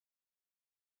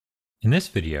In this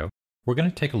video, we're going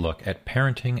to take a look at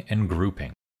parenting and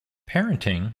grouping.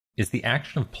 Parenting is the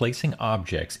action of placing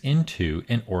objects into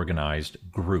an organized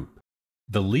group.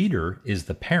 The leader is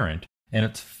the parent, and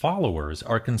its followers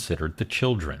are considered the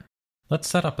children. Let's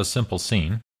set up a simple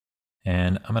scene,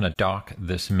 and I'm going to dock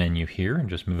this menu here and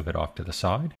just move it off to the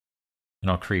side.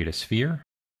 And I'll create a sphere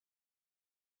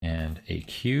and a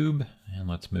cube, and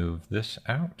let's move this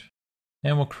out.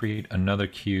 And we'll create another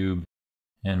cube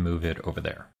and move it over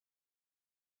there.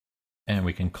 And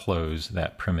we can close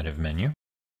that primitive menu.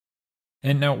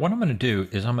 And now what I'm going to do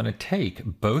is I'm going to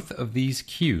take both of these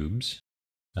cubes.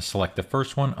 I'll select the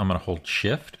first one. I'm going to hold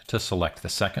Shift to select the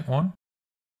second one.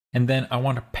 And then I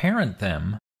want to parent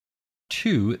them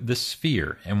to the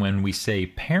sphere. And when we say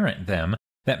parent them,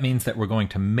 that means that we're going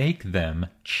to make them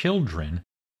children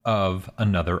of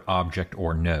another object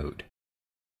or node.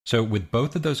 So with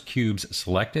both of those cubes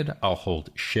selected, I'll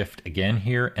hold Shift again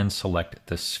here and select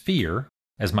the sphere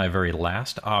as my very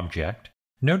last object.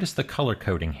 Notice the color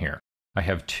coding here. I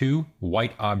have two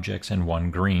white objects and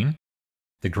one green.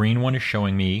 The green one is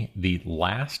showing me the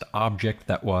last object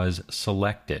that was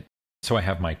selected. So I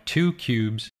have my two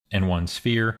cubes and one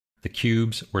sphere. The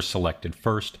cubes were selected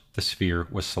first, the sphere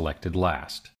was selected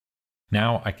last.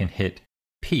 Now I can hit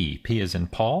P, P as in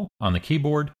Paul, on the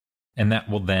keyboard, and that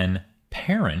will then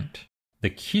parent the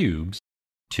cubes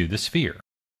to the sphere.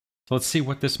 So let's see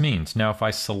what this means. Now if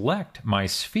I select my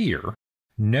sphere,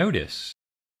 notice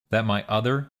that my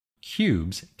other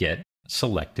cubes get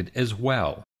selected as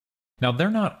well. Now they're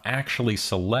not actually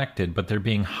selected, but they're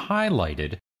being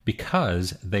highlighted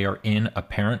because they are in a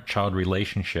parent-child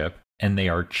relationship and they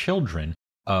are children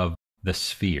of the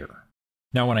sphere.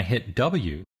 Now when I hit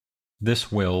W,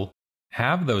 this will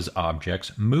have those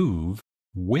objects move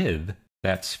with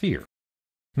that sphere.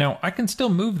 Now I can still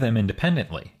move them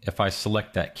independently. If I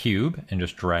select that cube and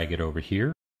just drag it over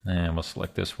here, and we'll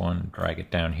select this one and drag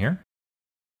it down here,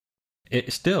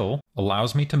 it still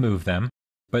allows me to move them,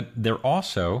 but they're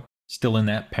also still in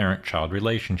that parent-child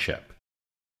relationship.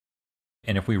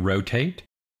 And if we rotate,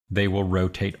 they will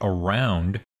rotate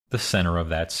around the center of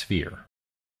that sphere.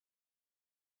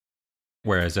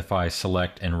 Whereas if I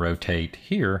select and rotate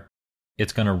here,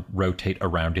 it's going to rotate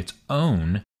around its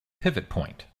own pivot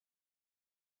point.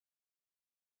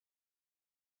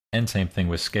 And same thing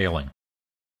with scaling.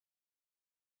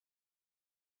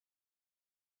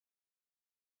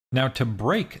 Now to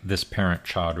break this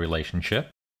parent-child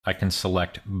relationship, I can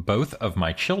select both of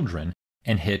my children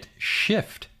and hit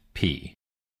Shift-P,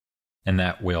 and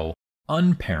that will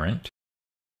unparent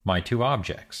my two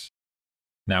objects.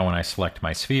 Now when I select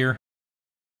my sphere,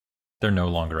 they're no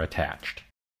longer attached.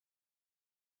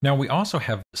 Now we also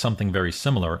have something very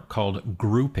similar called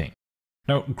grouping.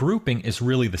 Now grouping is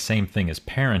really the same thing as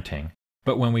parenting,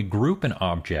 but when we group an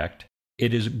object,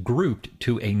 it is grouped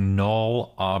to a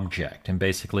null object. And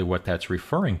basically what that's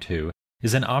referring to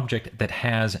is an object that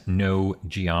has no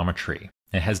geometry.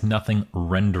 It has nothing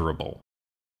renderable.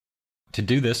 To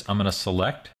do this, I'm going to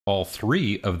select all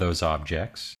three of those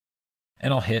objects,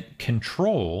 and I'll hit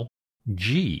Control-G,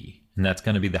 and that's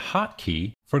going to be the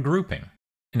hotkey for grouping.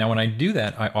 Now when I do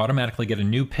that, I automatically get a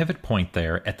new pivot point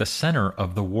there at the center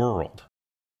of the world.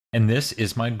 And this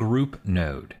is my group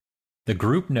node. The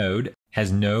group node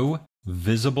has no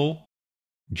visible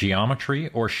geometry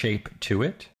or shape to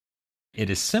it. It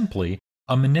is simply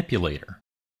a manipulator.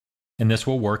 And this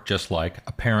will work just like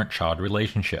a parent-child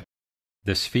relationship.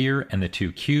 The sphere and the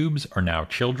two cubes are now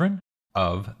children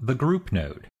of the group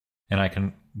node. And I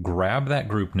can grab that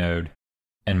group node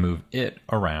and move it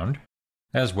around,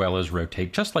 as well as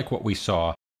rotate, just like what we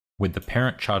saw with the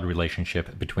parent-child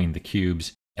relationship between the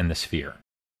cubes and the sphere.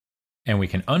 And we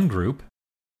can ungroup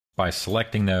by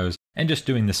selecting those and just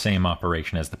doing the same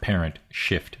operation as the parent,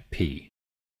 Shift-P.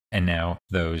 And now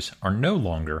those are no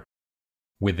longer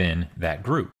within that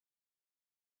group.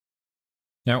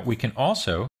 Now we can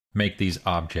also make these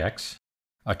objects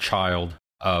a child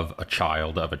of a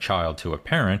child of a child to a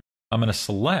parent. I'm going to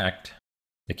select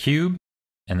the cube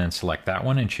and then select that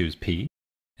one and choose P.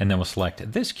 And then we'll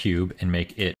select this cube and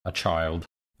make it a child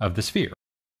of the sphere.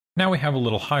 Now we have a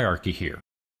little hierarchy here.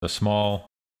 The small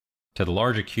to the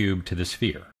larger cube to the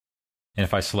sphere. And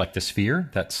if I select the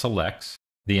sphere, that selects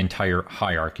the entire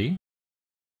hierarchy.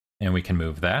 And we can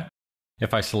move that.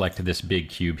 If I select this big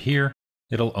cube here,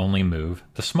 it'll only move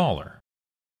the smaller.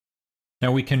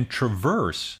 Now we can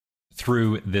traverse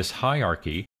through this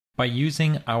hierarchy by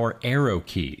using our arrow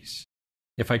keys.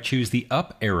 If I choose the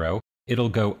up arrow, it'll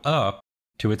go up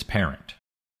to its parent.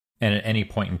 And at any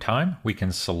point in time, we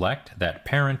can select that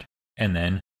parent and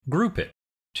then group it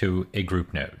to a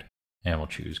group node. And we'll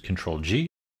choose Control-G.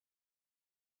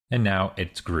 And now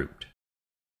it's grouped.